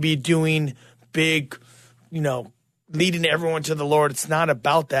have to be doing big, leading everyone to the Lord. It's not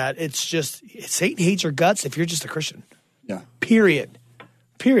about that. It's just, Satan hates your guts if you're just a Christian. Yeah. Period.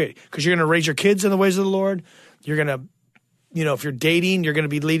 Because you're going to raise your kids in the ways of the Lord. You're going to, if you're dating, you're going to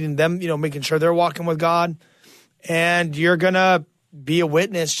be leading them, making sure they're walking with God. And you're going to be a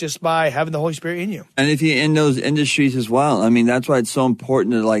witness just by having the Holy Spirit in you. And if you're in those industries as well, I mean, that's why it's so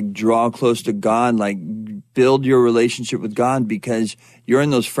important to like draw close to God, like build your relationship with God, because you're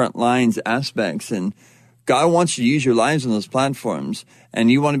in those front lines aspects, and God wants you to use your lives on those platforms,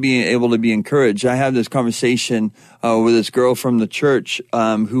 and you want to be able to be encouraged. I have this conversation with this girl from the church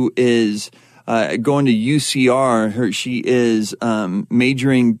who is going to UCR. She is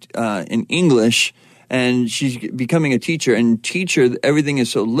majoring in English, and she's becoming a teacher. And everything is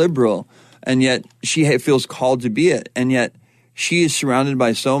so liberal, and yet she feels called to be it. And yet she is surrounded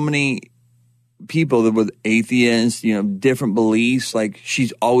by so many people that with atheists, different beliefs. Like,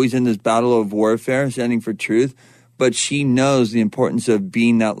 she's always in this battle of warfare, standing for truth. But she knows the importance of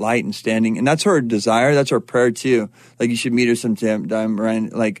being that light and standing. And that's her desire. That's her prayer too. Like, you should meet her sometime, Ryan.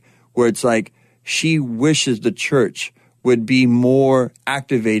 Like, where it's like, she wishes the church would be more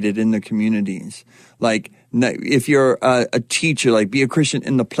activated in the communities. Like, if you're a teacher, like, be a Christian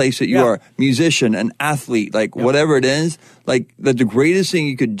in the place that you are, musician, an athlete, like whatever it is, like the greatest thing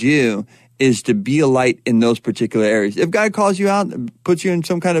you could do is to be a light in those particular areas. If God calls you out and puts you in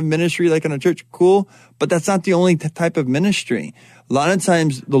some kind of ministry, like in a church, cool, but that's not the only type of ministry. A lot of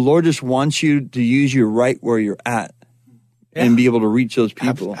times the Lord just wants you to use you right where you're at. Yeah. And be able to reach those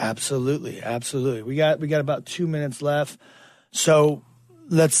people. Absolutely. We got about 2 minutes left. So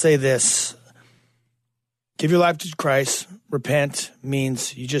let's say this. Give your life to Christ. Repent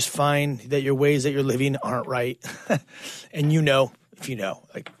means you just find that your ways that you're living aren't right. And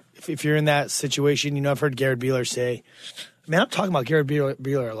if you're in that situation, I've heard Garrett Beeler say, man, I'm talking about Garrett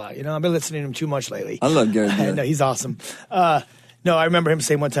Beeler a lot. I've been listening to him too much lately. I love Garrett Beeler. No, he's awesome. I remember him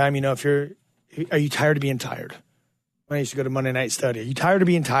saying one time, are you tired of being tired? When I used to go to Monday night study. Are you tired of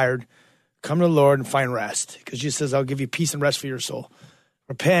being tired? Come to the Lord and find rest. Because Jesus says, I'll give you peace and rest for your soul.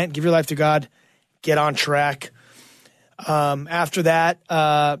 Repent, give your life to God, get on track. After that,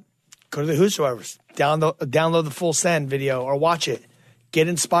 go to the Whosoevers. Download the Full Send video or watch it. Get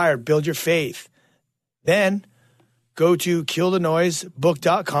inspired, build your faith. Then go to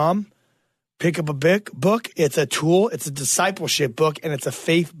killthenoisebook.com. pick up a book. It's a tool. It's a discipleship book, and it's a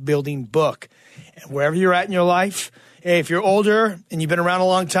faith-building book. And wherever you're at in your life, hey, if you're older and you've been around a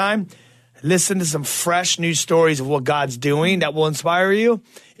long time, listen to some fresh new stories of what God's doing that will inspire you.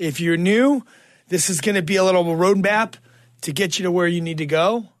 If you're new, this is going to be a little roadmap to get you to where you need to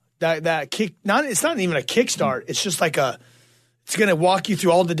go. It's not even a kickstart. It's just like it's going to walk you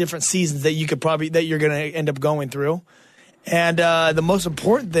through all the different seasons that you're going to end up going through. And the most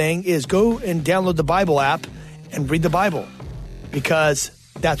important thing is go and download the Bible app and read the Bible, because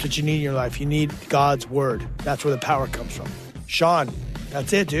that's what you need in your life. You need God's word. That's where the power comes from. Sean,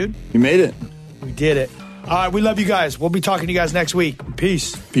 that's it, dude. You made it. We did it. All right, we love you guys. We'll be talking to you guys next week.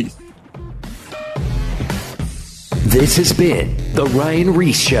 Peace. Peace. This has been The Ryan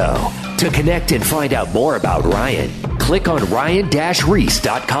Ries Show. To connect and find out more about Ryan, click on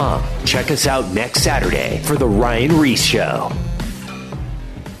ryan-reese.com. Check us out next Saturday for The Ryan Ries Show.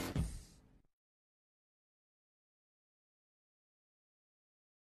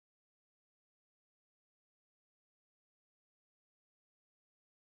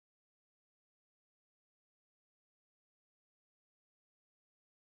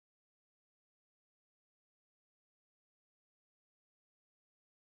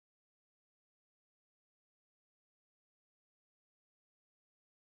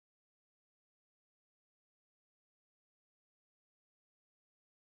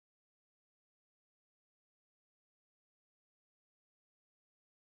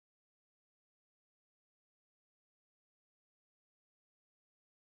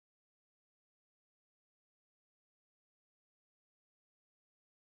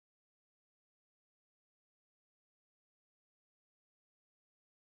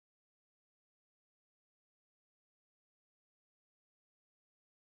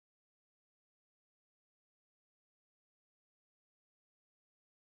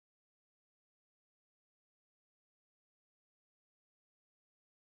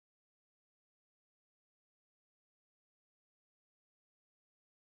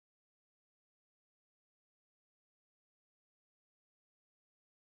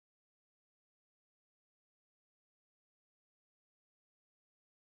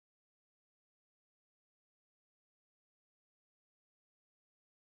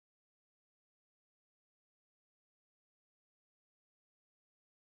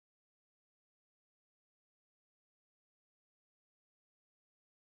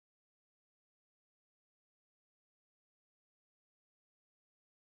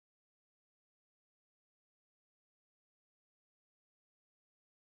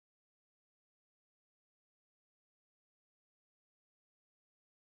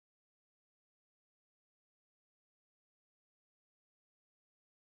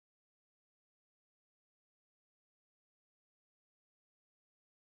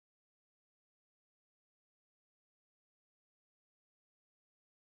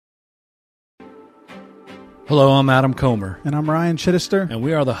 Hello, I'm Adam Comer. And I'm Ryan Chittister. And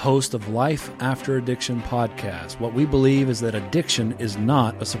we are the host of Life After Addiction podcast. What we believe is that addiction is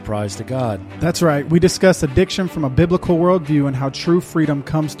not a surprise to God. That's right. We discuss addiction from a biblical worldview and how true freedom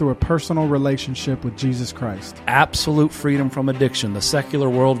comes through a personal relationship with Jesus Christ. Absolute freedom from addiction. The secular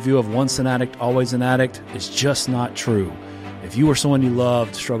worldview of once an addict, always an addict is just not true. If you or someone you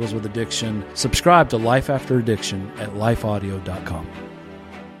loved struggles with addiction, subscribe to Life After Addiction at lifeaudio.com.